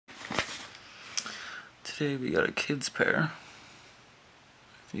Today we got a kids pair.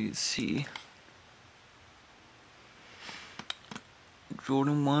 If you can see,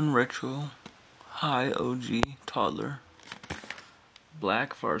 AJ1 Retro High OG toddler,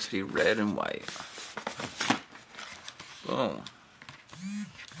 black varsity, red and white. Boom.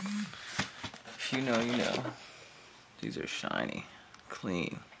 If you know, you know. These are shiny,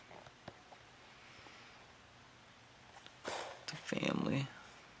 clean. The family.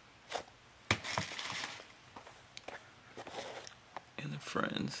 And the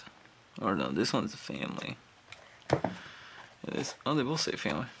friends. Or no, this one's the family. Oh, they both say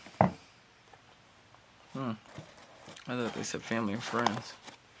family. I thought they said family and friends.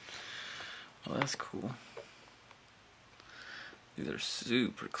 Well, that's cool. These are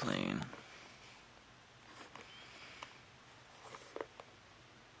super clean.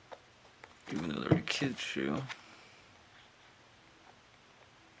 Even though they're a kid's shoe.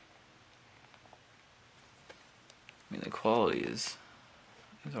 I mean, the quality is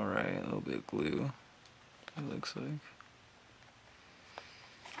alright. A little bit of glue, it looks like.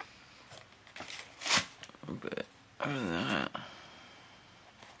 But other than that,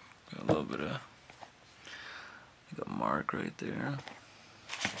 got a little bit of like a mark right there.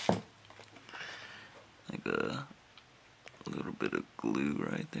 Like a little bit of glue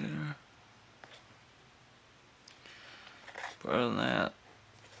right there. But other than that,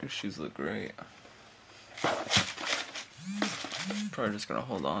 your shoes look great. Probably just gonna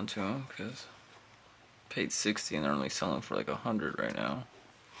hold on to them because I paid $60 and they're only selling for like $100 right now.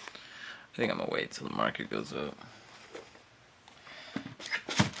 I think I'm gonna wait till the market goes up.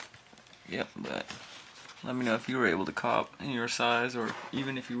 Yep, but let me know if you were able to cop in your size, or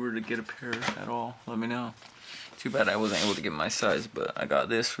even if you were to get a pair at all. Let me know. Too bad I wasn't able to get my size, but I got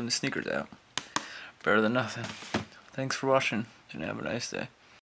this from the snkrs app. Better than nothing. Thanks for watching, and have a nice day.